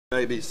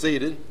May be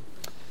seated.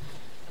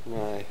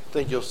 I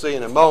think you'll see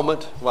in a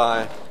moment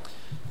why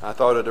I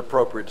thought it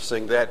appropriate to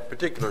sing that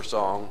particular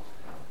song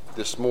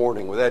this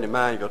morning. With that in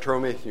mind, you'll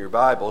turn with your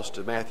Bibles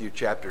to Matthew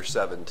chapter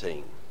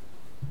 17.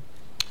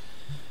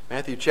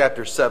 Matthew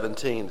chapter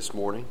 17 this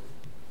morning.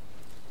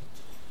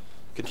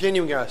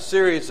 Continuing a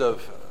series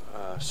of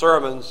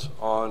sermons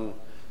on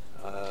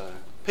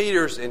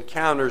Peter's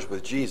encounters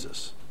with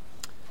Jesus.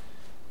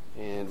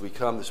 And we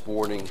come this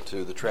morning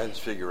to the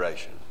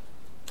Transfiguration.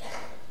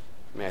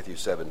 Matthew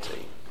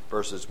 17,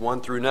 verses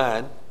 1 through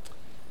 8.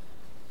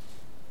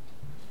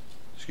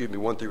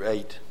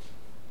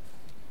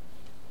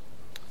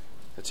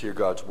 'Let's hear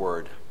God's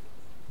word.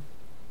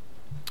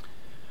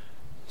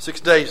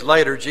 6 days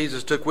later,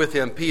 Jesus took with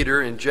him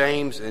Peter and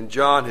James and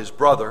John, his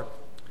brother,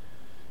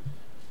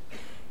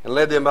 and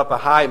led them up a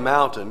high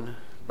mountain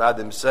by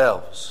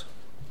themselves.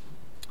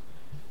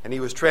 And he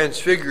was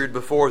transfigured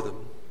before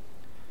them,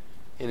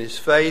 and his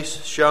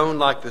face shone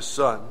like the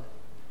sun,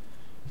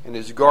 and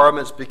his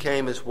garments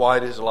became as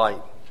white as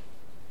light.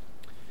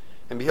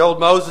 And behold,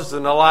 Moses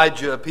and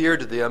Elijah appeared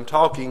to them,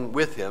 talking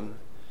with him.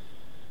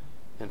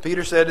 And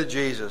Peter said to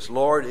Jesus,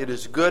 "Lord, it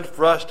is good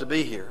for us to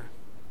be here.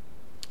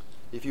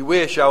 If you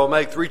wish, I will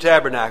make 3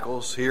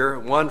 tabernacles here,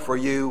 one for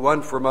you,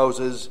 one for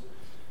Moses,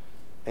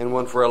 and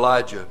one for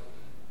Elijah."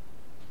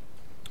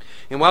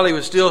 And while he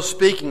was still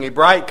speaking, a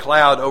bright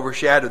cloud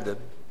overshadowed them.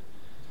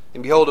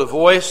 And behold, a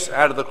voice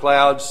out of the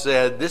cloud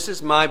said, "This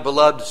is my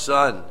beloved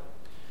Son,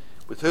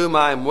 with whom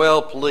I am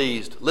well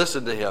pleased.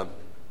 Listen to him."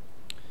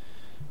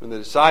 When the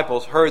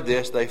disciples heard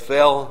this, they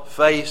fell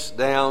face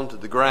down to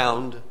the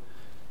ground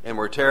and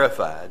were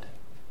terrified.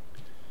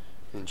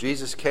 And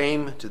Jesus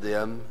came to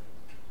them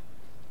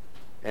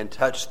and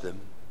touched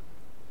them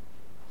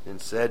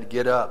and said,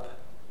 "Get up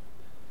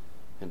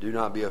and do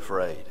not be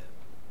afraid."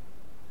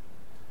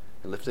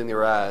 And lifting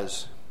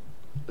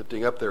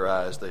up their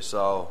eyes, they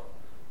saw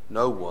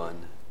no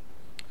one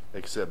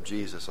except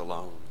Jesus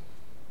alone.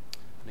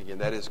 And again,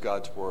 that is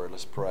God's word.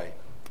 Let's pray.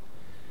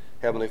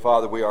 Heavenly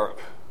Father, we are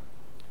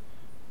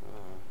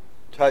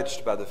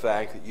touched by the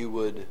fact that you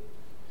would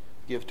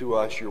give to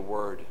us your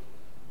word.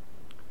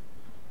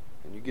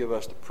 And you give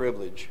us the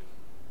privilege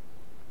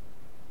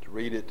to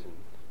read it and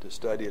to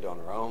study it on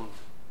our own,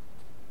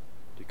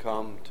 to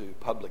come to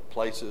public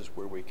places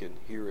where we can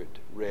hear it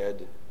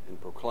read and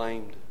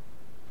proclaimed.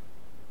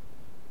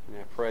 And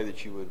I pray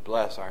that you would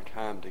bless our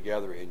time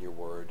together in your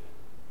word,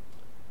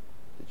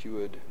 that you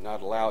would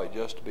not allow it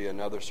just to be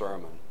another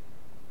sermon,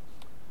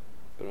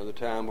 but another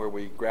time where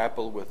we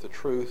grapple with the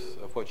truth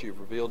of what you've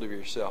revealed of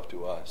yourself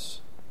to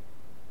us,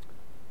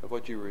 of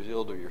what you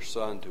revealed of your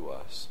Son to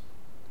us,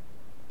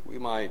 that we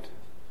might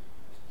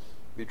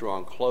be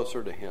drawn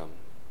closer to him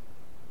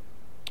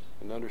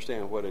and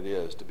understand what it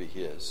is to be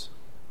his.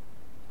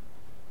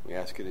 We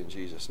ask it in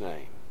Jesus'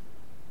 name.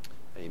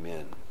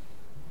 Amen.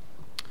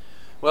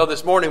 Well,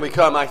 this morning we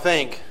come, I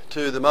think,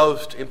 to the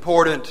most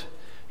important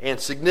and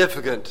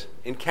significant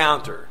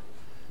encounter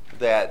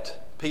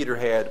that Peter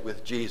had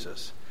with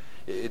Jesus.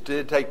 It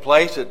did take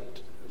place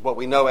at what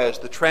we know as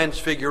the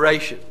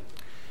Transfiguration.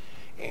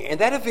 And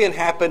that event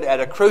happened at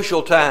a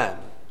crucial time.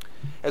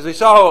 As we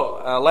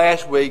saw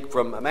last week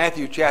from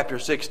Matthew chapter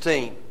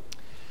 16,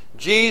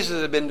 Jesus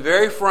had been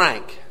very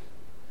frank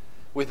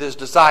with his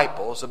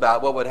disciples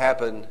about what would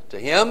happen to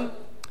him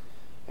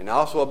and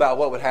also about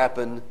what would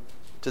happen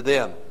to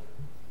them.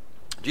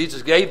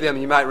 Jesus gave them,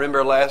 you might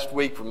remember last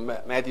week from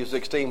Matthew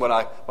 16, what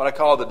I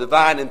call the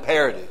divine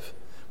imperative.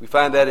 We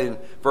find that in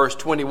verse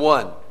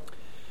 21,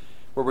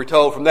 where we're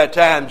told from that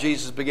time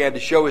Jesus began to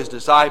show his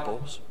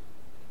disciples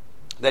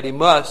that he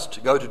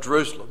must go to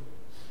Jerusalem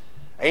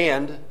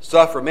and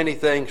suffer many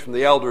things from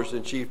the elders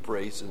and chief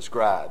priests and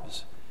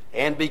scribes,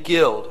 and be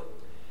killed,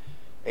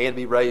 and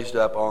be raised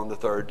up on the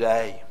 3rd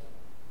day.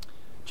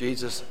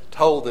 Jesus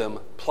told them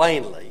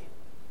plainly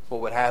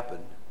what would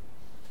happen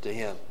to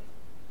him.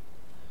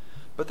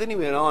 But then he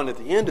went on at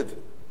the end of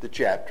the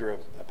chapter,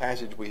 a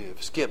passage we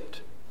have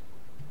skipped,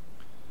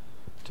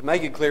 to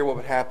make it clear what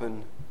would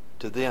happen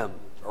to them,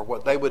 or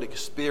what they would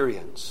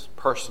experience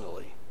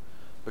personally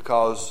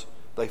because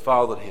they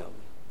followed him.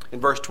 In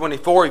verse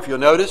 24, if you'll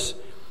notice,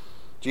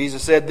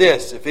 Jesus said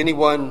this, "If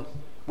anyone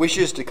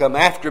wishes to come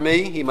after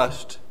me, he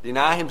must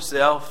deny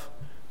himself,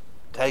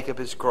 take up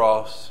his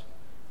cross,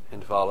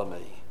 and follow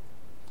me."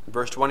 In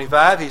verse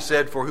 25, he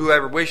said, "For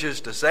whoever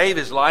wishes to save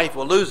his life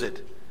will lose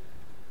it.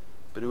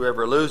 But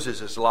whoever loses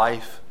his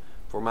life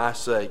for my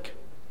sake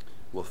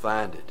will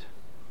find it."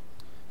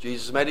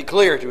 Jesus made it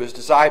clear to his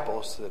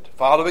disciples that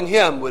following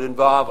him would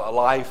involve a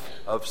life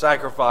of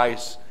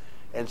sacrifice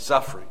and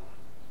suffering.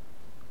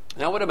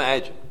 Now I would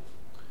imagine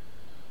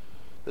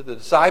that the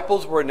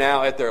disciples were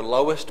now at their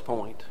lowest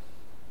point.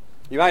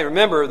 You might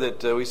remember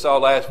that we saw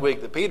last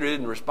week that Peter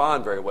didn't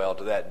respond very well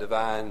to that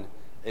divine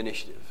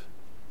initiative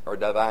or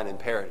divine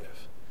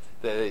imperative.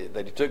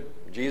 That he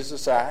took Jesus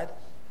aside,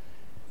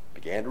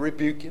 began to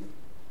rebuke him,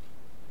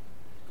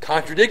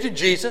 contradicted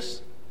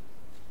Jesus,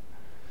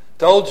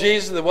 told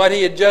Jesus that what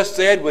he had just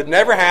said would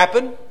never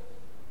happen,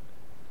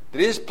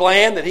 that his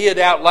plan that he had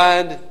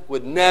outlined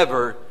would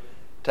never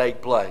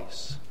take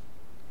place.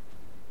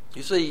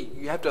 You see,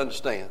 you have to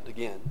understand,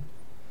 again,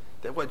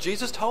 that what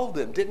Jesus told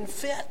them didn't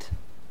fit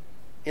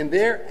in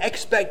their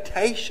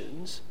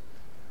expectations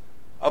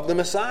of the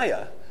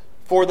Messiah.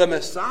 For the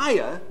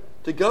Messiah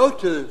to go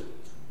to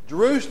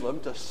Jerusalem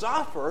to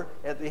suffer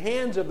at the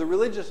hands of the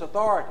religious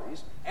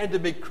authorities and to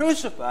be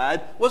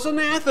crucified was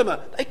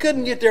anathema. They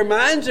couldn't get their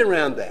minds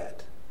around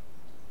that.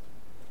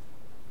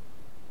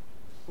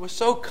 It was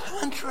so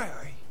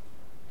contrary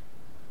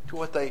to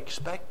what they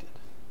expected.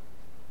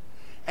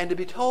 And to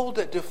be told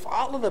that to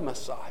follow the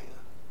Messiah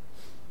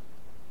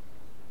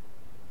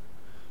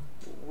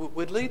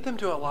would lead them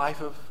to a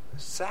life of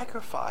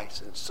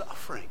sacrifice and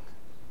suffering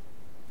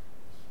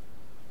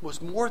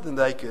was more than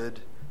they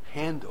could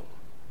handle.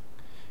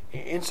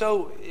 And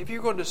so, if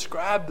you're going to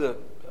describe the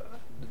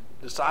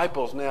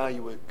disciples now,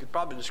 could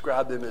probably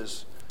describe them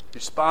as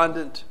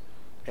despondent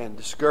and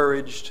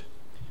discouraged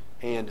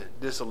and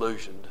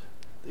disillusioned.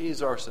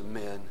 These are some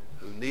men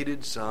who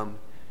needed some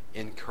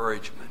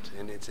encouragement.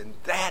 And it's in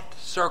that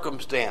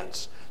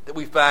circumstance that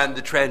we find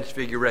the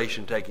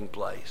Transfiguration taking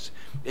place.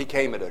 It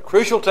came at a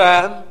crucial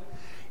time,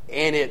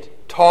 and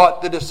it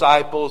taught the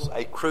disciples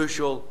a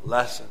crucial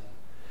lesson.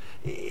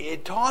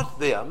 It taught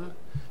them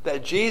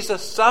that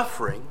Jesus'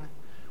 suffering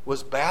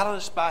was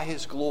balanced by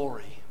his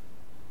glory,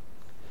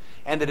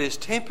 and that his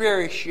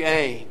temporary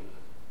shame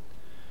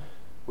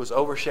was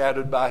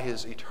overshadowed by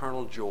his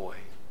eternal joy.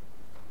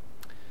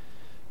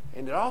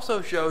 And it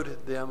also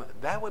showed them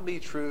that would be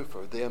true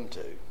for them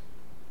too.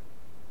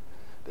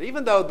 That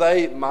even though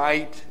they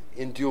might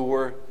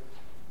endure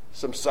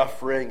some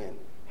suffering and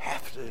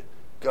have to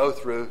go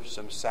through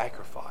some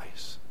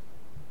sacrifice,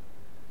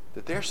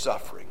 that their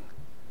suffering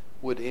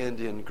would end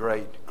in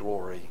great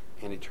glory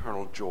and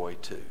eternal joy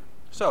too.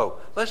 So,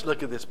 let's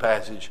look at this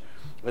passage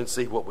and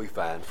see what we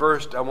find.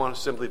 First, I want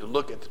simply to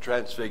look at the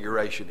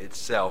Transfiguration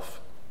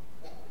itself.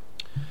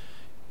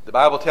 The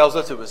Bible tells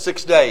us it was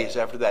 6 days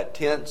after that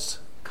tense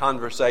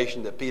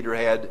conversation that Peter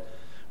had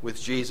with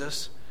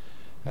Jesus,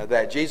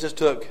 that Jesus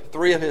took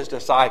 3 of his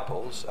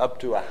disciples up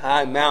to a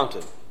high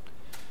mountain.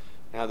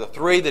 Now, the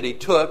 3 that he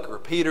took were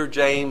Peter,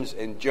 James,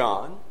 and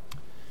John.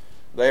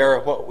 They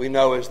are what we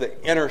know as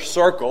the inner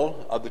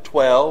circle of the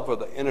 12, or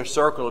the inner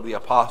circle of the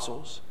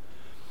apostles.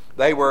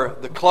 They were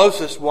the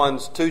closest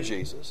ones to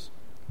Jesus.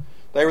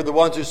 They were the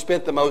ones who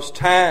spent the most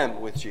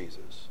time with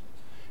Jesus.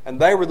 And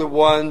they were the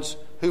ones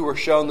who were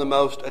shown the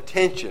most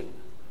attention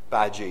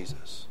by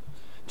Jesus.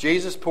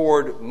 Jesus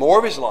poured more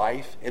of his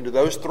life into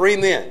those 3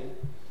 men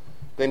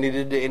than he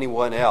did to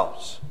anyone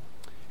else.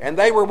 And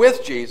they were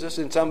with Jesus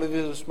in some of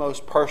his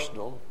most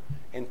personal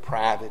and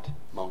private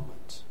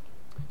moments.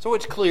 So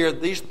it's clear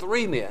these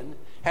 3 men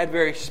had a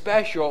very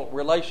special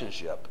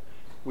relationship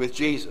with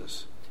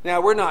Jesus. Now,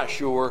 we're not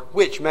sure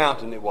which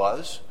mountain it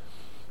was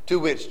to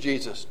which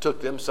Jesus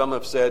took them. Some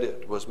have said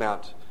it was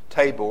Mount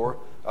Tabor.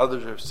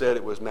 Others have said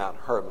it was Mount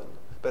Hermon.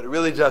 But it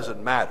really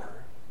doesn't matter.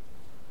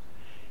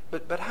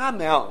 But high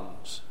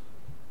mountains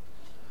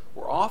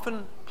were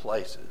often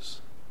places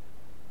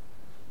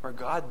where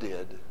God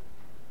did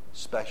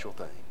special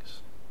things.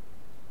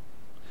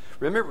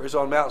 Remember, it was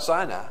on Mount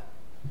Sinai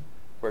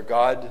where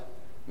God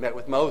met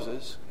with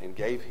Moses and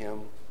gave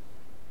him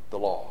the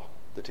law,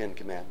 the 10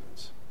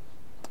 Commandments.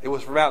 It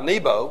was from Mount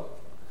Nebo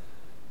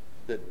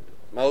that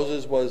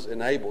Moses was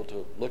enabled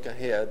to look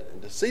ahead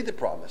and to see the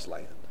promised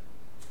land,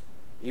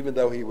 even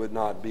though he would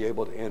not be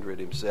able to enter it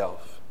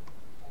himself.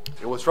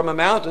 It was from a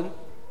mountain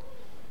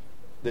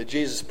that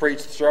Jesus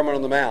preached the Sermon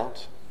on the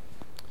Mount,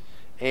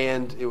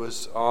 and it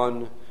was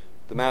on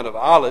the Mount of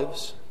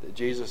Olives that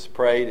Jesus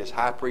prayed his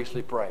high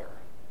priestly prayer.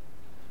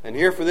 And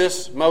here, for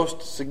this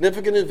most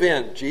significant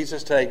event,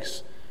 Jesus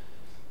takes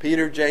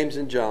Peter, James,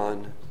 and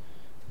John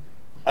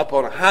up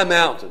on a high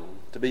mountain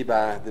to be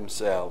by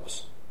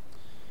themselves,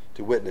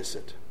 to witness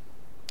it.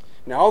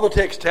 Now, all the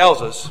text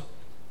tells us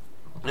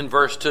in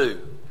verse 2,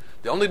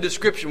 the only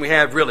description we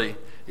have really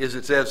is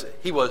it says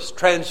he was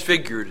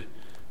transfigured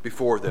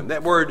before them.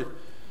 That word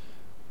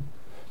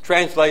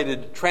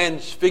translated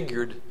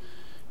transfigured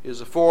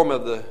is a form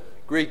of the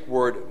Greek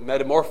word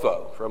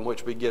metamorpho, from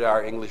which we get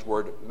our English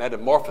word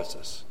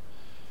metamorphosis,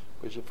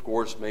 which of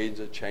course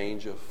means a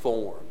change of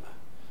form.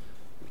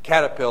 The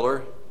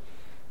caterpillar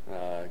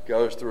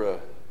goes through a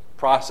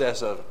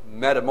process of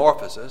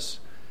metamorphosis.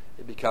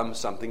 It becomes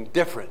something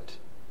different.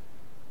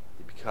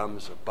 It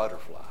becomes a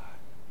butterfly.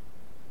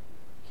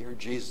 Here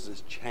Jesus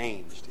is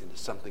changed into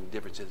something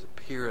different. His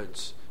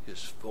appearance,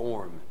 his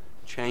form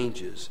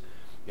changes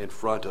in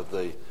front of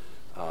the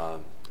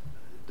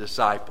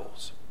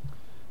disciples.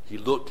 He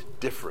looked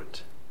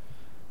different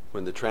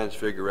when the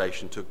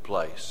Transfiguration took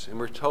place. And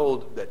we're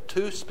told that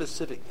 2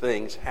 specific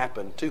things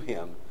happened to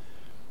him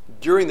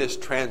during this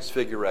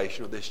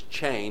transfiguration, or this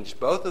change,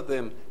 both of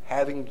them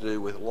having to do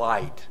with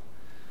light.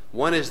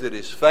 One is that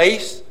his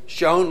face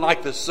shone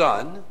like the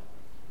sun,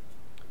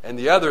 and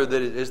the other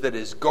is that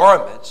his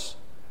garments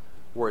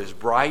were as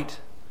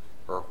bright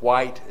or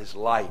white as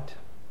light.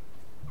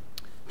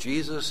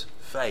 Jesus'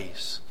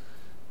 face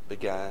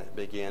began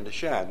to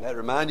shine. That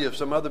remind you of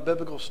some other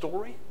biblical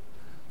story?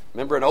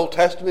 Remember an Old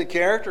Testament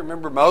character?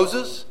 Remember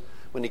Moses?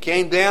 When he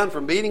came down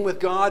from meeting with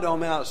God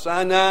on Mount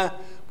Sinai,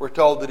 we're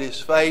told that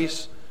his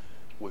face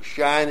was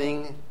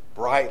shining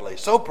brightly.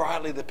 So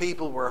brightly the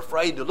people were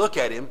afraid to look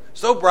at him.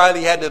 So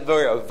brightly he had to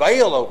wear a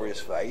veil over his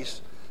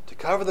face to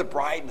cover the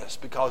brightness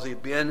because he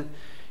had been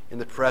in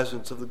the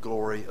presence of the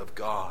glory of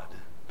God.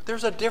 But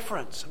there's a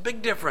difference, a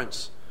big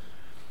difference,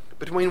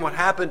 between what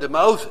happened to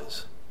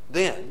Moses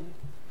then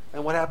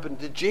and what happened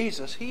to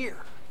Jesus here.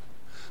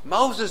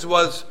 Moses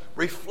was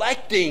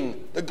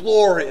reflecting the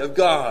glory of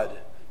God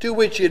to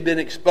which he had been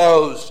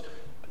exposed.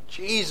 But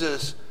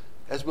Jesus,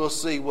 as we'll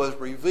see, was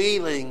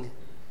revealing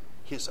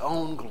his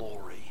own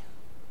glory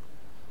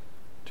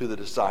to the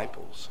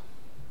disciples.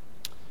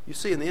 You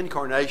see, in the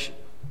incarnation,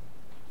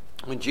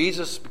 when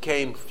Jesus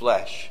became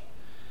flesh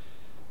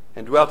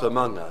and dwelt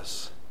among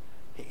us,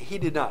 he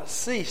did not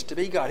cease to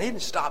be God. He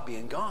didn't stop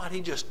being God.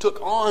 He just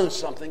took on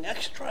something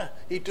extra.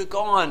 He took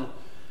on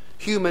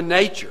human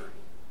nature.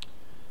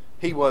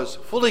 He was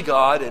fully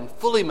God and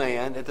fully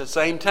man at the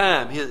same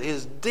time.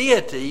 His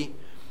deity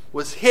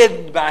was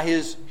hidden by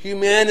his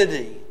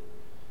humanity.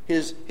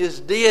 His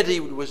deity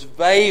was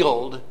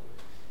veiled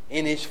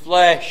in his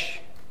flesh.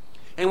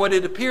 And what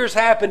it appears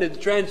happened at the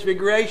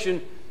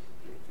Transfiguration,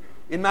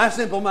 in my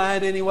simple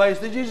mind anyways,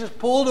 that Jesus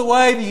pulled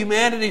away the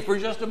humanity for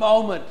just a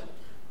moment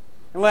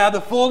and allowed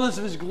the fullness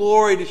of his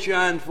glory to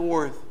shine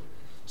forth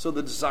so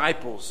the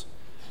disciples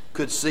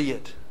could see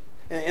it.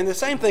 And the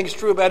same thing is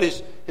true about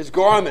his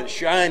garment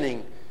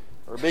shining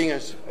or being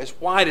as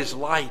white as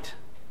light.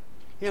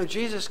 You know,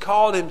 Jesus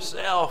called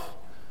himself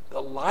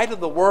the light of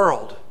the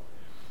world.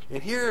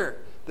 And here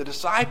the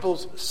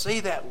disciples see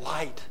that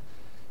light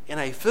in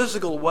a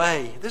physical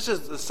way. This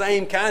is the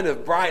same kind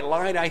of bright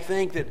light, I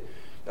think, that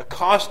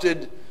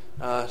accosted,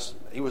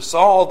 he was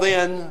Saul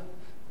then,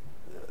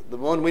 the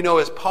one we know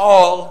as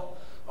Paul,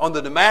 on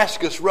the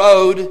Damascus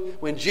road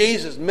when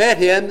Jesus met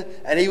him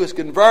and he was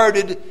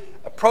converted,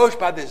 approached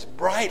by this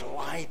bright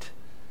light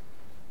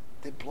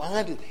that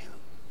blinded him.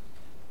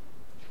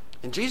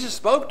 And Jesus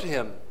spoke to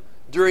him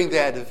during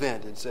that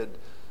event and said,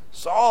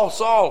 Saul,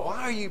 Saul,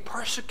 why are you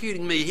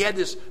persecuting me? He had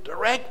this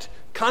direct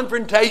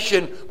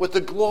confrontation with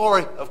the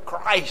glory of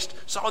Christ.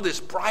 Saw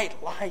this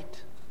bright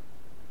light,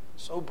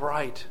 so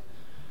bright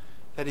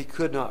that he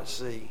could not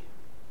see.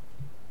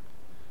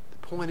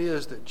 The point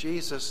is that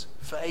Jesus'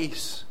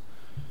 face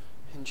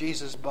and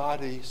Jesus'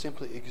 body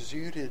simply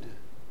exuded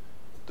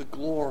the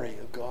glory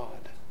of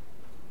God.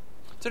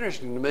 It's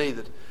interesting to me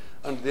that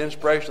under the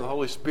inspiration of the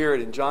Holy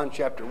Spirit in John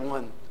chapter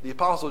 1, the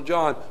Apostle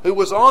John, who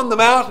was on the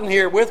mountain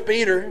here with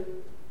Peter,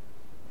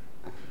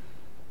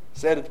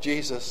 said of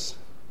Jesus,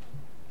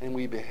 and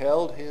we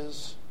beheld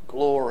his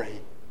glory.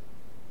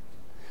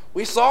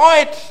 We saw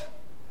it.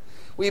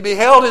 We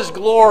beheld his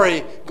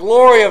glory,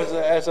 glory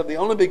as of the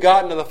only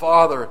begotten of the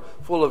Father,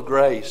 full of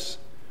grace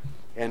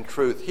and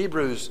truth.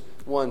 Hebrews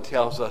 1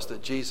 tells us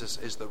that Jesus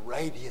is the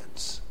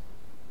radiance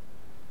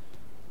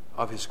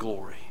of his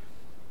glory.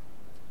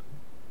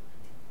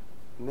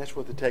 And that's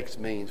what the text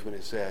means when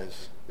it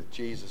says that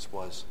Jesus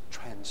was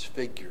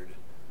transfigured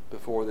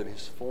before them.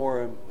 His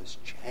form was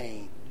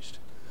changed.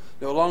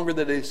 No longer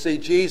did they see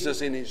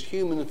Jesus in his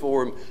human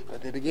form,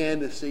 but they began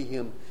to see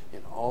him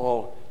in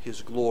all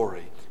his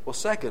glory. Well,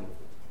 second,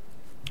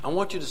 I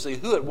want you to see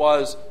who it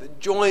was that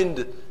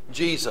joined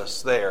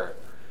Jesus there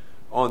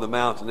on the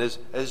mountain.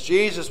 As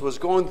Jesus was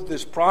going through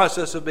this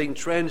process of being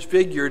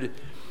transfigured,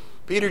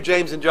 Peter,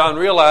 James, and John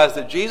realized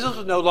that Jesus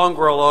was no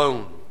longer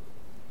alone.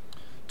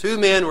 Two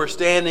men were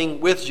standing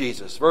with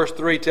Jesus. Verse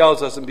 3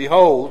 tells us, and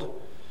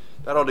behold,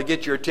 that ought to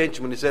get your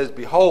attention when he says,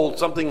 behold,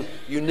 something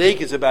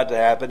unique is about to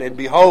happen. And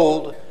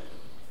behold,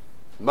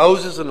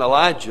 Moses and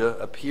Elijah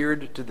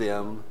appeared to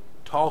them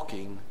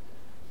talking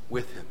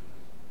with him.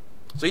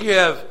 So you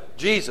have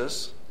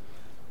Jesus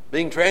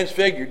being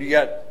transfigured. You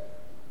got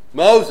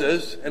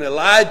Moses and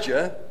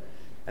Elijah,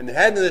 and they're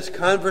having this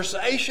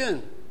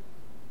conversation.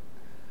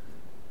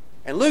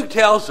 And Luke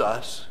tells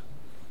us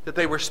that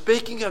they were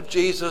speaking of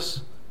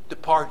Jesus'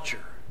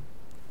 departure,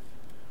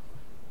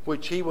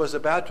 which he was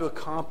about to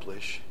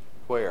accomplish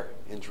where?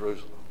 In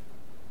Jerusalem.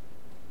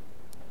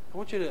 I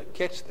want you to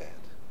catch that.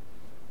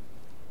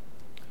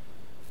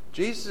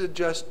 Jesus had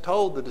just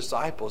told the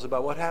disciples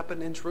about what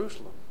happened in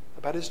Jerusalem,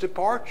 about his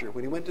departure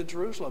when he went to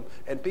Jerusalem,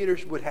 and Peter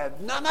would have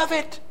none of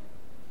it.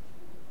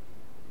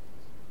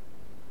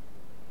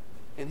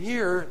 And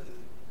here,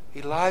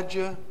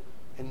 Elijah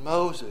and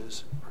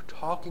Moses are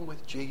talking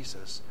with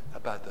Jesus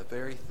about the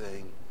very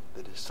thing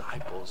the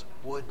disciples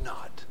would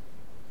not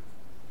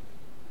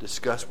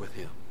discuss with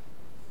him.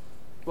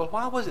 Well,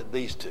 why was it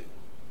these two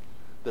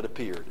that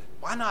appeared?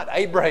 Why not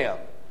Abraham,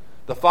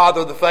 the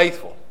father of the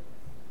faithful?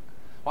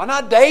 Why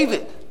not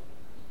David,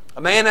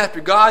 a man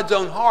after God's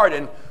own heart,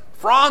 and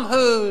from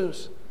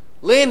whose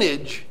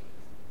lineage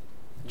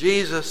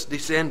Jesus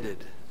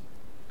descended?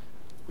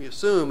 We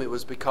assume it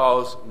was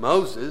because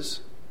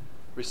Moses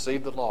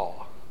received the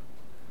law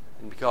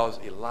and because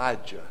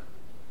Elijah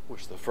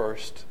was the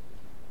first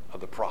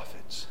of the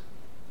prophets.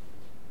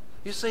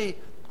 You see,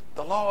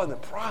 the law and the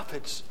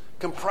prophets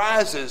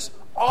comprises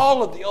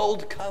all of the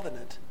old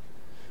covenant,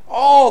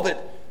 all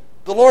that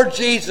the Lord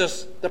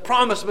Jesus, the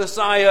promised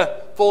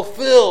Messiah,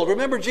 fulfilled.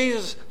 Remember,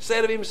 Jesus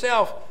said of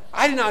himself,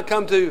 I did not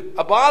come to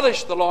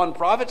abolish the law and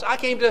prophets. I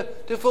came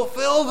to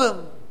fulfill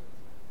them.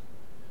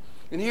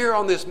 And here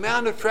on this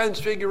Mount of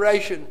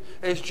Transfiguration,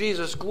 as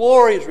Jesus'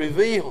 glory is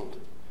revealed,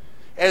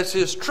 as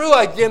his true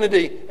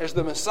identity as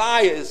the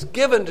Messiah is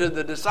given to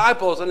the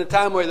disciples in a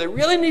time where they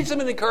really need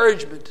some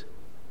encouragement,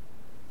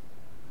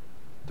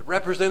 the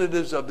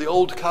representatives of the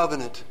Old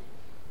Covenant,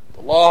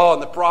 the law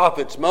and the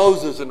prophets,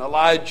 Moses and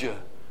Elijah,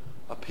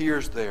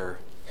 appears there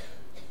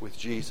with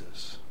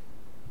Jesus.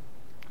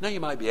 Now you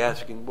might be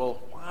asking,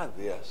 well, why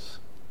this?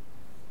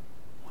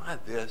 Why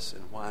this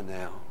and why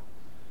now?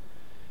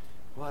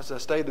 Well, as I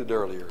stated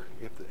earlier,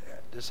 if the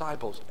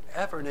disciples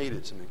ever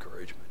needed some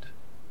encouragement,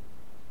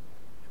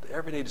 if they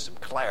ever needed some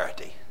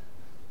clarity,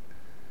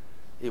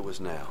 it was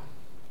now.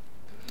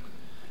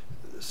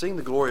 Seeing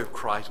the glory of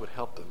Christ would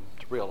help them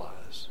to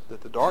realize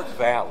that the dark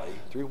valley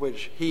through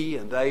which he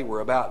and they were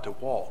about to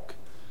walk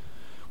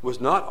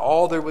was not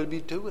all there would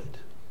be to it.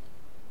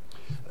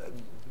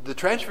 The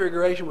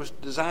Transfiguration was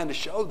designed to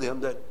show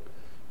them that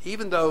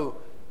even though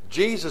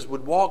Jesus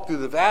would walk through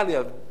the valley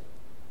of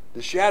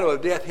the shadow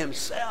of death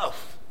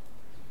himself,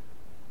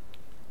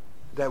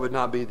 that would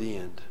not be the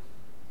end.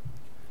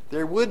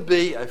 There would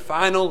be a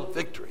final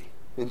victory,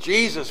 and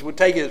Jesus would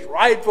take his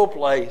rightful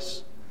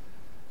place,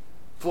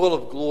 full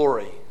of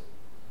glory,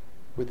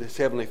 with his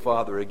heavenly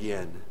Father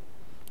again.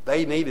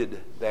 They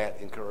needed that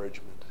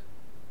encouragement,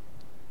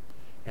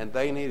 and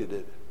they needed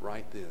it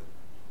right then.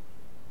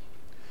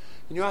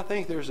 You know, I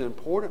think there's an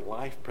important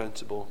life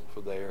principle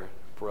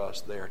for us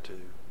there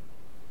too.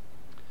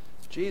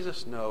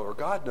 Jesus knows, or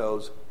God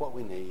knows what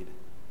we need,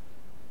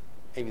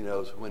 and he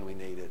knows when we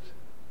need it.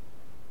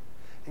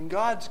 And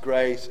God's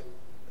grace,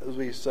 as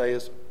we say,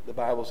 as the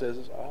Bible says,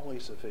 is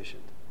always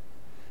sufficient.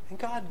 And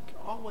God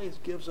always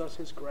gives us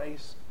his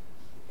grace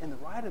in the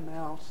right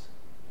amounts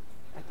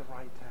at the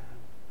right time.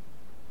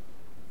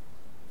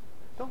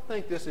 Don't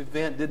think this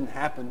event didn't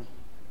happen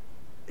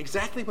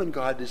exactly when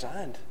God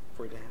designed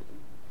for it to happen.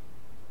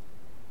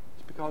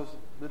 It's because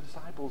the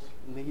disciples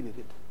needed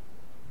it.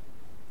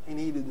 They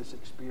needed this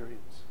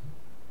experience.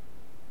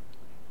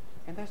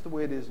 And that's the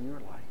way it is in your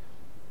life,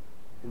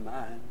 in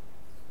mine.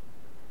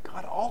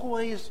 God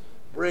always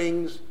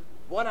brings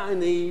what I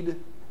need,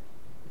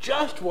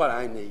 just what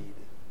I need,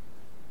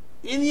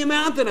 in the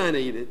amount that I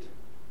need it,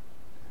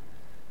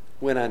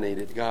 when I need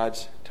it.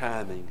 God's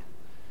timing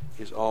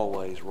is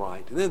always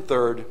right. And then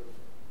third,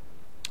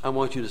 I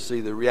want you to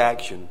see the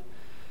reaction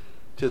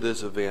to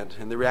this event.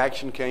 And the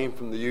reaction came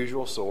from the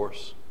usual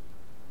source.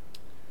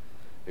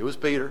 It was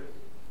Peter.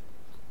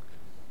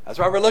 That's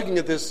why we're looking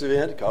at this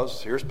event,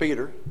 because here's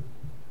Peter.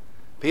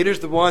 Peter's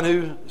the one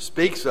who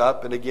speaks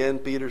up, and again,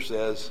 Peter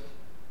says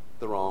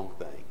the wrong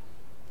thing.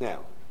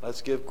 Now,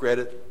 let's give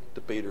credit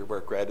to Peter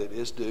where credit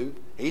is due.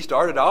 He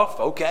started off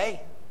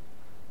okay.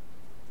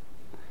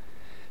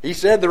 He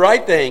said the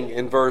right thing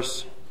in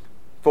verse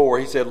 4.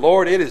 He said,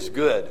 Lord, it is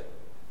good.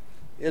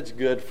 It's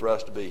good for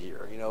us to be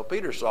here. You know,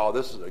 Peter saw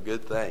this as a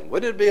good thing.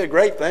 Wouldn't it be a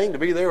great thing to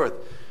be there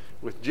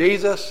with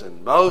Jesus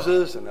and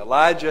Moses and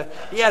Elijah?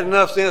 He had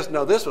enough sense to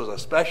know this was a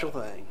special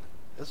thing.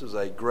 This was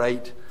a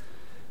great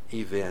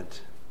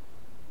event.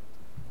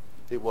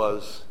 It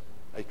was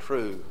a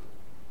true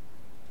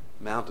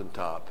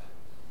mountaintop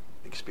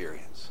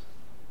experience.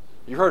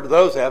 You've heard of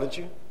those, haven't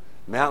you?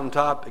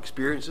 Mountaintop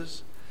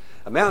experiences.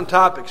 A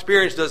mountaintop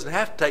experience doesn't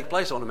have to take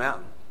place on a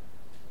mountain.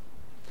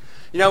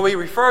 You know, we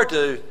refer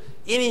to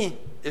any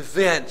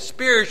event,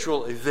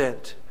 spiritual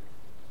event,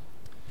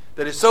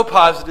 that is so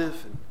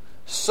positive and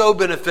so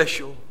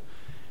beneficial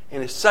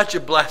and is such a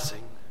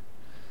blessing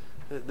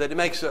that it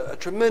makes a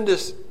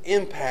tremendous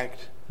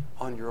impact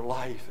on your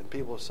life. And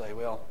people will say,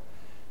 well,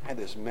 I had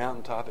this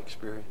mountaintop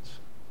experience.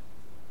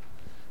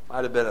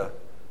 Might have been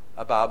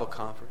a Bible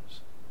conference.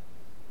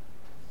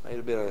 Might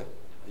have been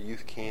a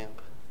youth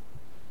camp.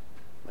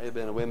 Might have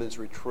been a women's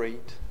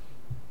retreat.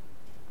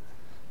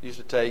 Used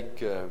to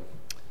take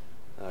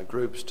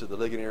groups to the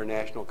Ligonier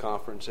National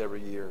Conference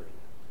every year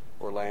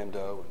in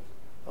Orlando.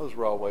 And those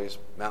were always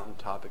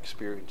mountaintop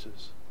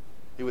experiences.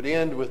 It would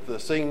end with the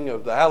singing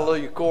of the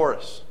Hallelujah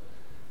Chorus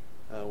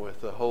with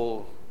the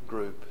whole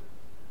group.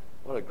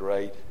 What a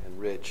great and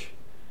rich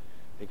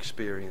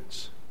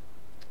experience.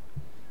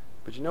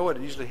 But you know what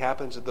usually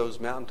happens at those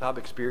mountaintop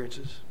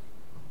experiences?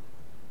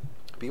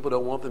 People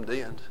don't want them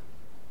to end.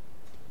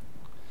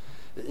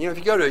 You know, if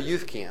you go to a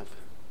youth camp,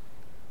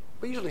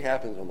 what usually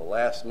happens on the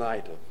last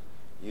night of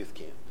youth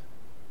camp?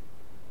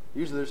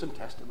 Usually there's some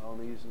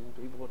testimonies and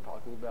people are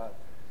talking about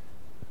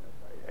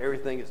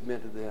everything it's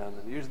meant to them.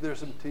 And usually there's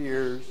some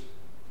tears,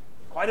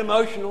 quite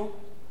emotional.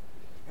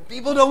 And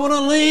people don't want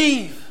to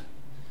leave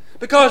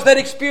because that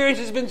experience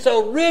has been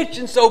so rich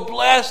and so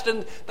blessed,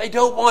 and they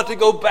don't want to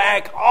go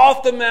back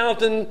off the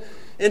mountain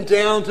and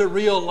down to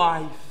real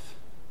life.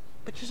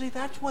 But you see,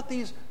 that's what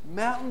these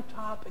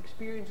mountaintop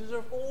experiences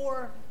are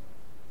for.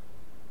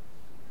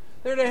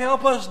 They're to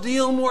help us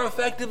deal more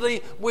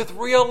effectively with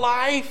real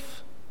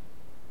life.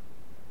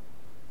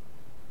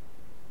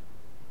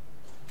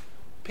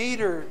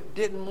 Peter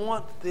didn't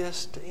want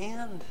this to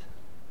end.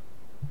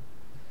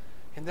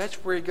 And that's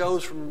where he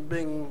goes from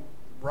being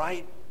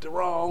right to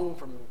wrong,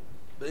 from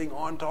being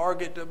on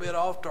target to a bit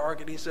off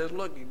target. He says,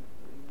 look,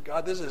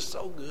 God, this is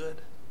so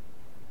good.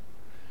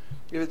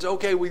 If it's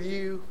okay with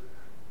you,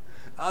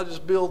 I'll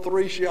just build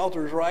 3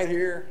 shelters right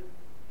here.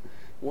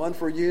 One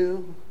for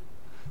you,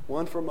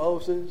 one for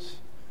Moses,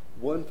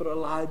 one for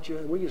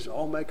Elijah. We can just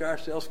all make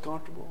ourselves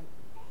comfortable.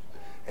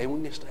 And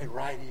we can stay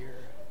right here.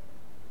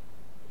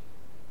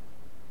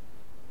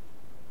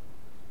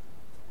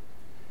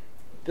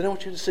 Then I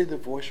want you to see the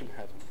voice from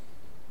heaven.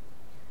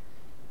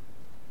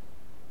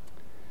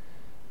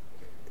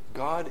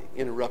 God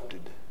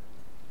interrupted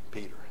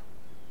Peter.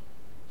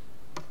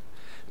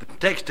 The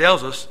text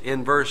tells us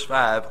in verse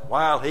 5,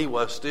 while he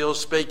was still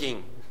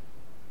speaking,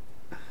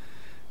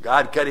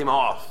 God cut him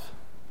off.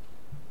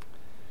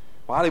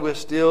 While he was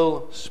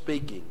still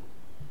speaking,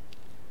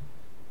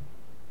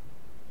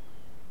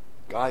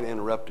 God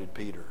interrupted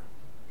Peter.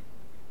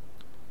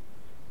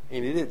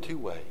 And he did it 2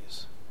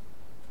 ways.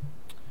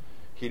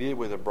 He did it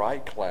with a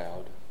bright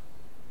cloud,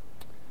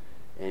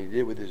 and he did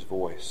it with his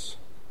voice.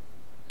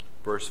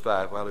 Verse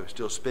 5, while he was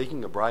still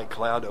speaking, a bright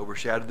cloud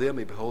overshadowed them.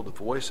 And behold, the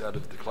voice out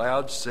of the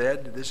cloud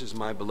said, this is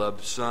my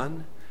beloved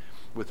Son,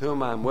 with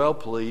whom I am well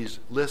pleased.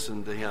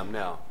 Listen to him.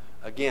 Now,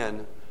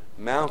 again,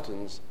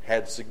 mountains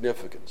had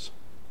significance.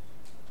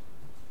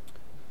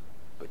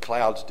 But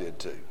clouds did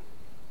too.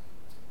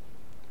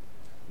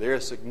 There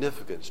is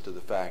significance to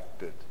the fact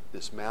that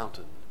this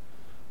mountain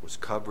was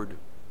covered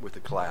with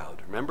a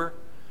cloud. Remember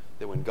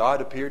that when God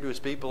appeared to his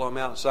people on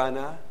Mount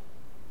Sinai,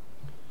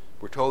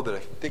 we're told that a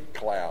thick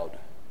cloud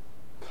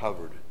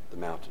covered the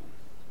mountain.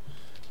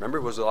 Remember,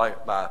 it was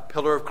like by a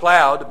pillar of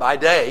cloud by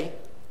day,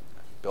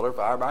 pillar of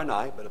fire by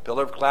night, but a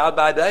pillar of cloud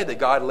by day that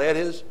God led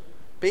his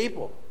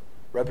people,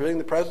 representing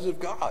the presence of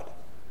God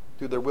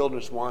through their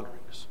wilderness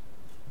wanderings.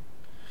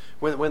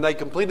 When they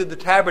completed the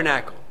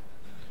tabernacle,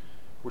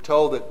 we're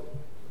told that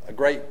a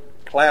great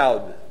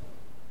cloud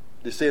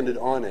descended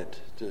on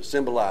it to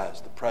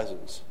symbolize the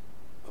presence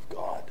of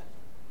God.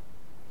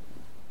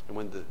 And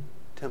when the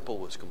temple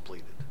was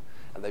completed,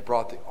 and they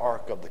brought the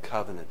Ark of the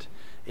Covenant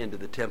into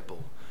the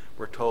temple,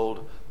 we're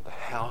told the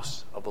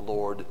house of the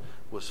Lord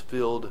was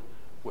filled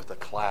with a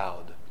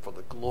cloud, for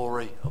the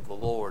glory of the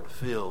Lord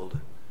filled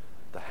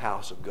the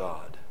house of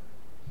God.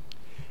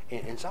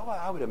 And so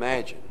I would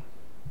imagine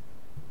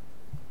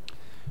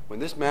when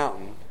this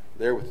mountain,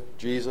 there with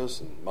Jesus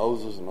and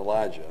Moses and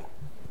Elijah,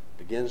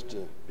 begins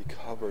to be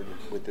covered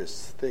with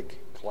this thick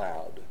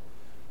cloud,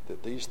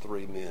 that these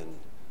 3 men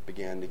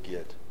began to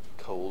get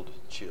cold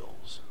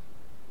chills.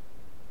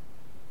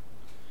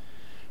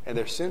 And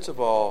their sense of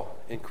awe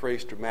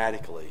increased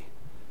dramatically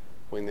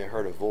when they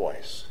heard a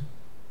voice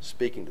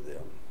speaking to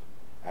them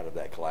out of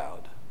that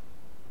cloud.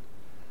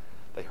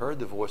 They heard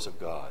the voice of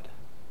God.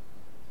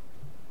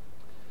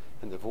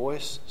 And the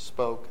voice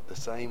spoke the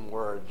same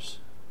words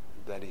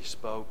that he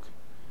spoke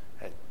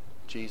at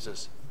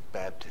Jesus'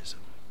 baptism.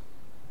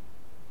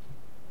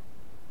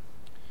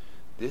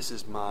 This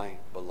is my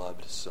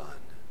beloved Son,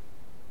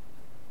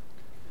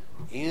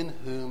 in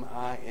whom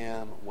I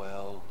am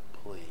well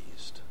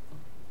pleased.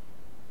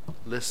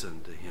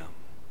 Listen to him.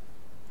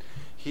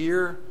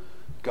 Here,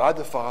 God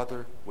the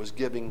Father was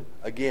giving,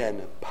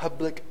 again,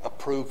 public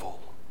approval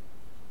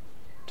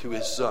to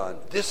his Son.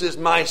 This is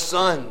my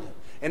Son,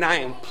 and I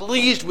am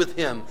pleased with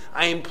him.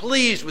 I am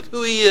pleased with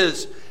who he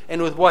is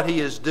and with what he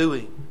is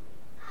doing.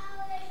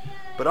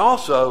 But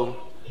also,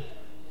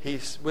 he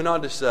went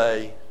on to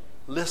say,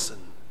 listen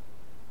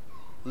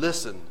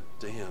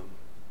to him.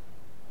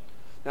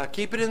 Now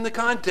keep it in the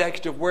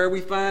context of where we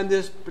find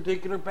this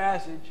particular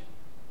passage.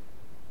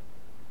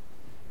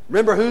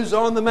 Remember who's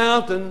on the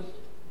mountain?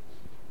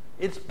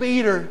 It's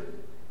Peter.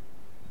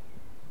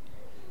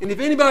 And if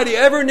anybody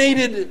ever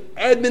needed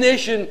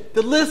admonition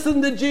to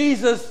listen to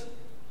Jesus,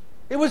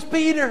 it was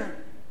Peter.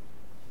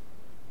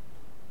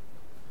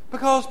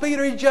 Because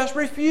Peter had just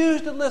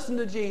refused to listen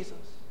to Jesus.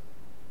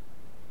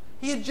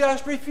 He had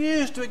just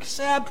refused to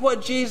accept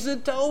what Jesus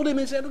had told him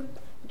and said,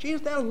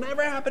 Jesus, that'll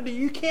never happen to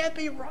you. You can't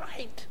be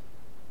right.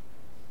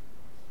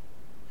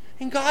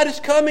 And God is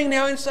coming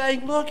now and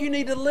saying, look, you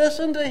need to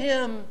listen to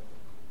him.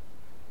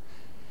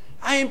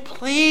 I am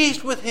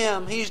pleased with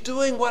him. He's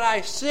doing what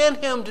I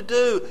sent him to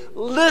do.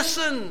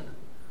 Listen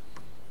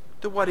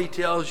to what he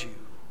tells you.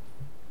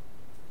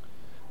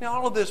 Now,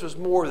 all of this was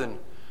more than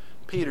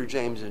Peter,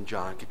 James, and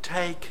John could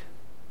take.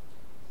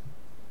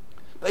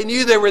 They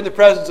knew they were in the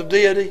presence of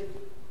deity.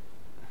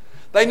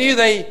 They knew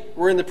they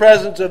were in the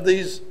presence of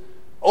these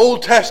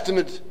Old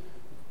Testament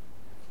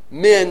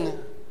men.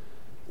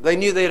 They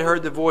knew they had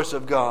heard the voice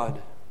of God.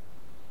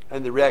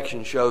 And the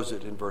reaction shows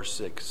it in verse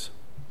 6,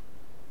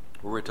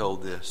 where we're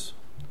told this.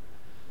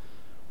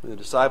 When the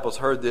disciples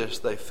heard this,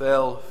 they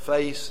fell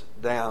face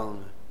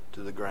down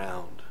to the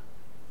ground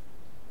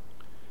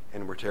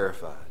and were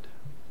terrified.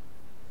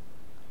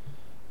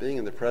 Being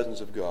in the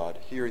presence of God,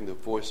 hearing the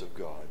voice of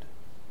God,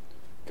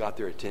 got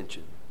their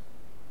attention.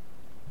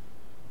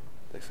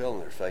 They fell on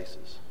their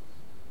faces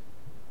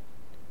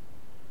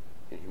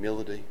in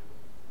humility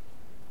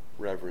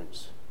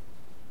reverence,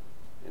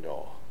 and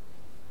awe.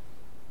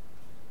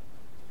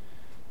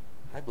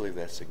 I believe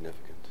that's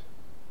significant.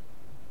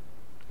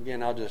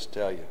 Again, I'll just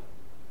tell you,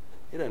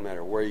 it doesn't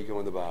matter where you go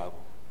in the Bible.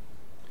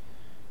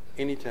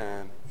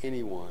 Anytime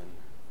anyone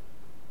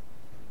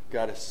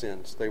got a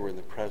sense they were in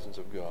the presence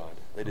of God,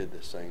 they did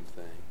the same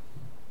thing.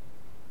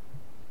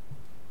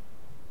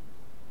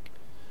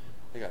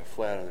 They got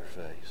flat on their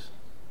face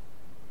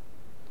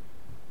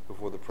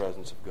before the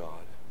presence of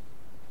God.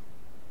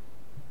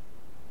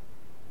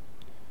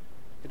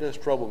 It does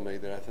trouble me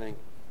that I think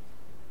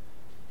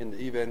in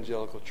the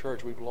evangelical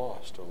church we've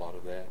lost a lot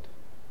of that.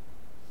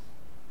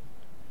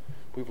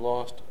 We've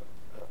lost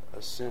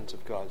a sense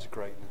of God's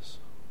greatness.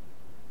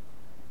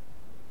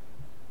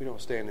 We don't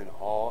stand in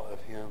awe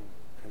of Him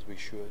as we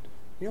should.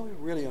 You know, we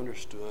really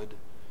understood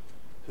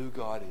who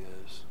God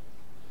is.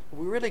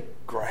 We really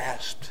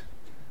grasped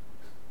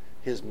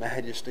His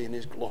majesty and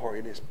His glory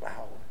and His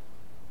power.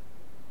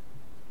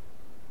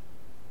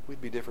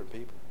 We'd be different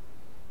people.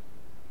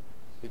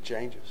 It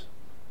changes.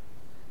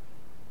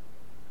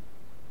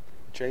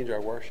 It would change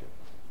our worship.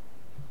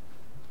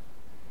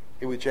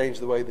 It would change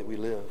the way that we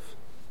live.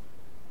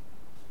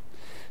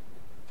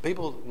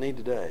 People tend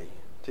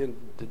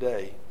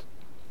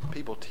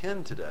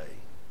today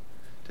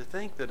to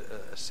think that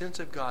a sense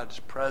of God's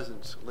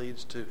presence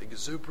leads to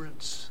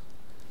exuberance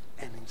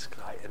and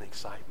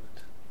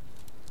excitement.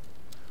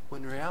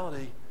 When in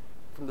reality,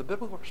 from the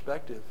biblical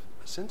perspective,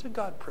 a sense of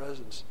God's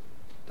presence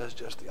does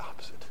just the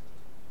opposite.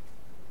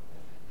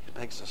 It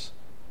makes us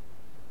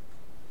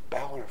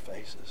bow on our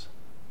faces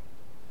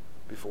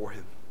before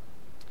Him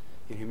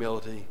in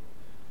humility,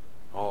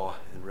 awe,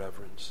 and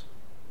reverence.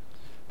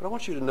 But I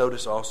want you to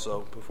notice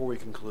also, before we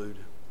conclude,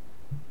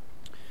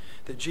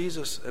 that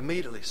Jesus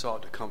immediately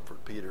sought to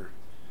comfort Peter,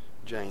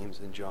 James,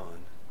 and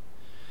John.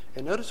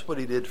 And notice what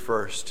He did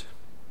first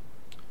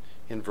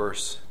in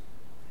verse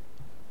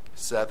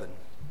 7. It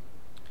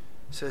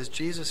says,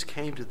 Jesus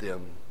came to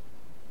them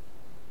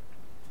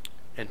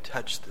and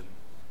touched them.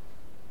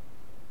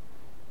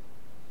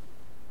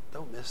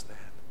 Don't miss that.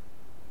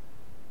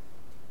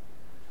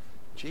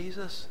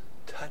 Jesus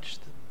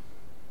touched them.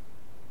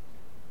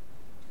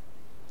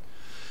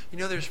 You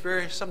know, there's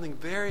something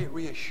very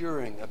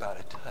reassuring about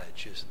a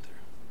touch, isn't there?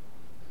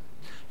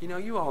 You know,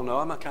 you all know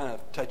I'm a kind of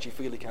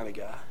touchy-feely kind of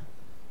guy.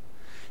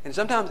 And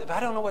sometimes if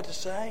I don't know what to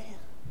say,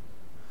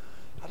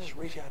 I'll just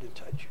reach out and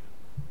touch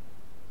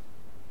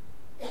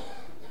you.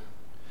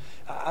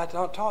 I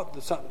taught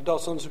the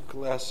adult Sunday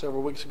school class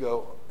several weeks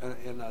ago,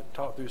 and I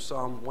taught through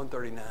Psalm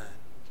 139.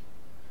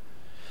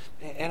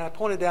 And I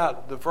pointed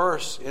out the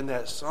verse in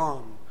that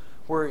psalm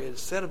where it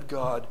said of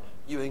God,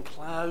 you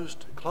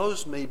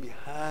enclosed me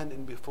behind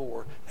and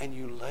before, and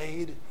you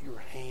laid your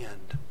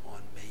hand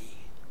on me.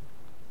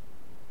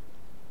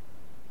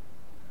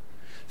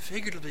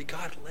 Figuratively,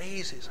 God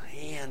lays His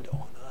hand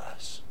on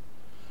us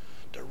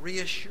to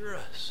reassure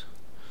us,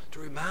 to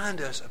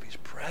remind us of His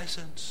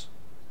presence,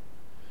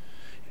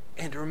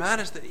 and to remind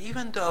us that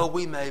even though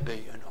we may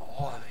be in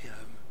awe of Him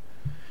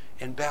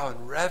and bow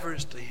in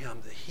reverence to Him,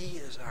 that He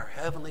is our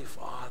Heavenly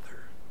Father,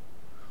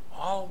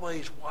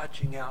 always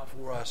watching out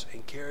for us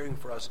and caring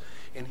for us.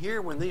 And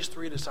here, when these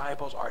three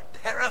disciples are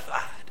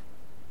terrified,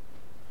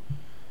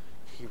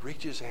 He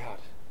reaches out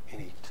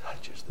and He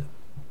touches them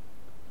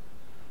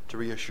to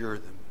reassure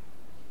them.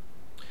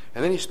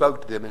 And then He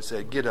spoke to them and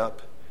said, get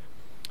up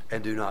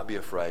and do not be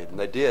afraid. And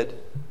they did.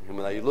 And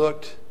when they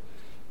looked,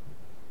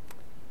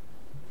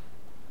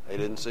 they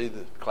didn't see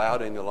the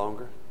cloud any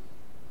longer.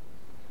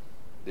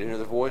 Didn't hear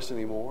the voice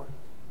anymore.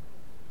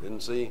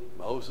 Didn't see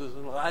Moses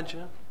and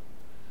Elijah.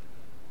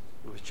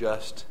 It was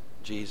just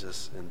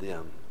Jesus and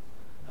them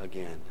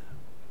again.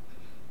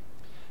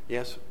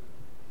 Yes,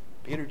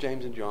 Peter,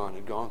 James, and John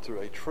had gone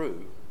through a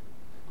true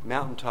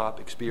mountaintop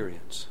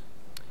experience.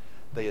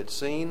 They had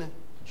seen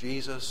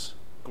Jesus'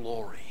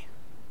 glory.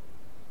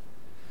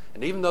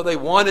 And even though they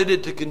wanted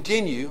it to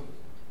continue,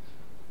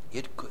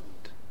 it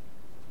couldn't.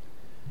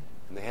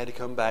 And they had to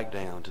come back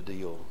down to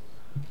deal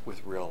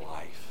with real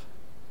life.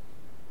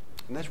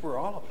 And that's where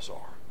all of us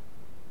are.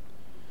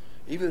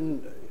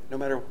 Even no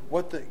matter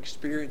what the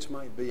experience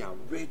might be, how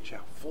rich,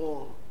 how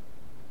full,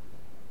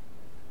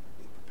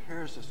 it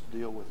prepares us to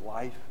deal with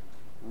life,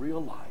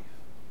 real life,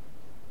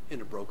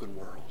 in a broken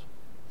world.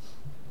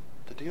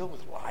 To deal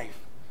with life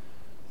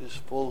that is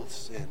full of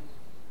sin.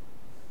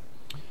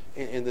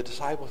 And the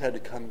disciples had to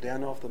come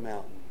down off the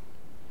mountain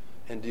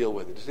and deal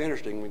with it. It's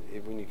interesting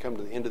when you come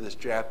to the end of this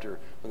chapter,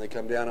 when they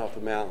come down off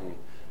the mountain,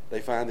 they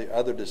find the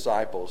other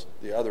disciples,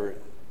 the other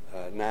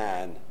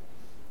 9,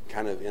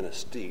 kind of in a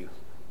stew.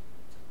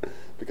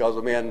 Because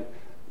a man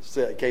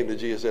came to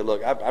Jesus and said,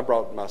 look, I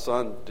brought my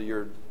son to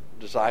your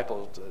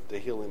disciples to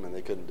heal him, and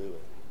they couldn't do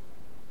it.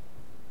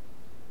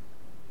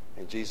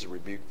 And Jesus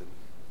rebuked them.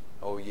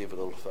 Oh, ye of a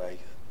little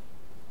faith.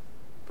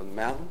 From the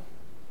mountain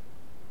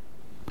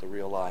to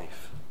real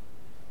life.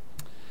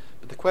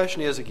 But the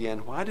question is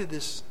again, why did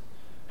this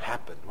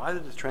happen? Why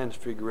did the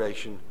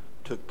Transfiguration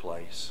took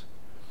place?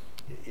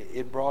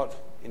 It brought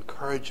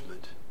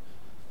encouragement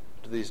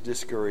to these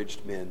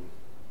discouraged men.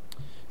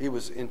 It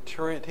was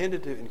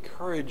intended to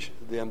encourage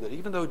them that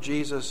even though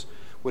Jesus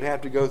would have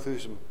to go through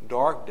some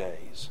dark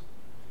days,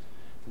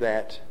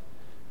 that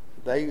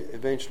they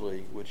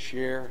eventually would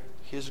share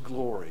his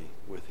glory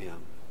with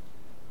him.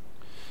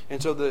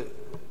 And so the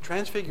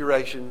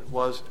Transfiguration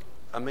was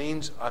a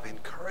means of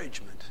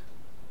encouragement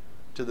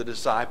to the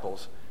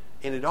disciples.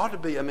 And it ought to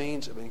be a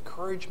means of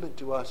encouragement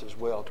to us as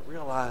well, to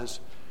realize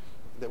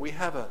that we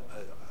have a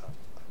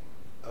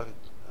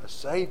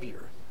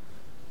Savior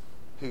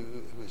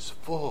who is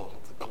full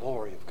of the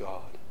glory of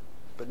God.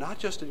 But not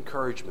just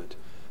encouragement.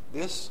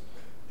 This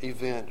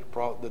event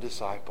brought the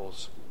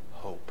disciples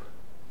hope.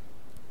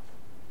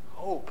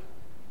 Hope.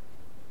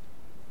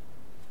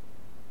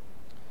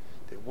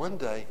 That one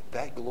day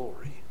that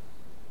glory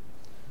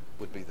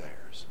would be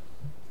theirs.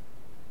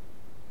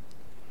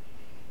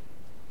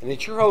 And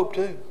it's your hope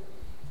too.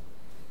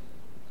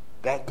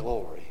 That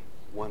glory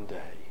one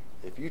day,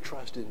 if you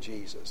trust in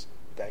Jesus,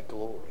 that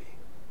glory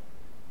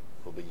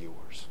will be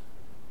yours.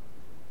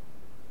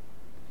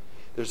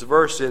 There's a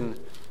verse in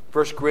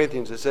 1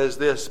 Corinthians that says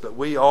this, "But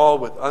we all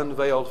with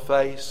unveiled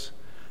face,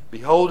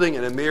 beholding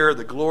in a mirror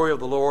the glory of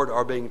the Lord,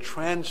 are being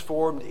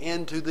transformed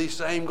into the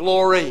same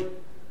glory."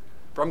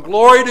 From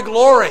glory to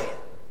glory.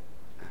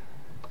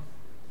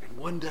 And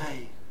one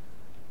day,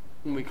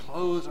 when we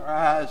close our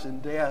eyes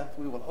in death,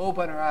 we will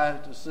open our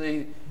eyes to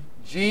see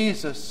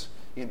Jesus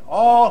in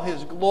all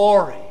his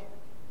glory.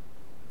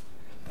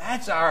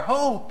 That's our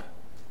hope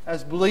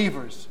as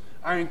believers.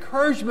 Our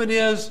encouragement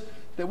is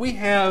that we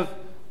have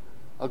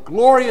a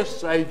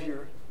glorious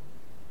Savior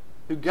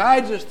who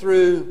guides us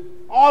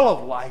through all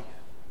of life,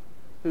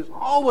 who's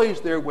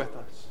always there with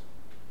us.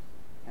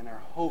 And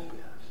our hope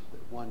is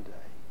that one day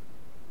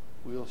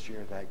we'll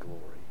share that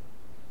glory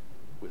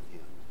with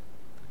him.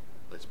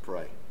 Let's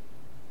pray.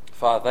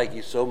 Father, thank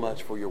you so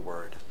much for your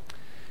word.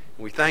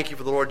 And we thank you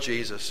for the Lord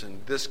Jesus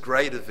and this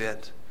great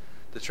event,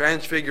 the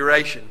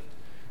Transfiguration,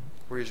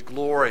 where his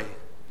glory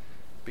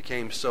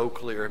became so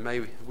clear.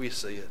 May we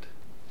see it.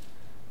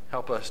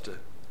 Help us to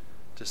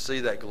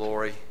see that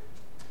glory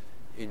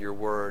in your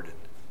word, and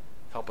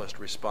help us to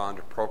respond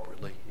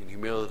appropriately in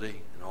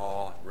humility and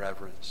awe and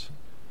reverence.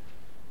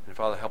 And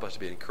Father, help us to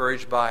be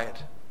encouraged by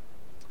it.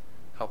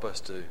 Help us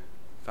to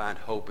find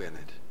hope in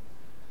it.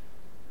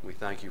 We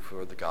thank you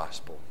for the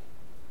gospel.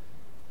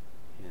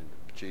 In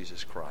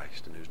Jesus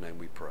Christ, in whose name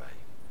we pray.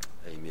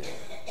 Amen.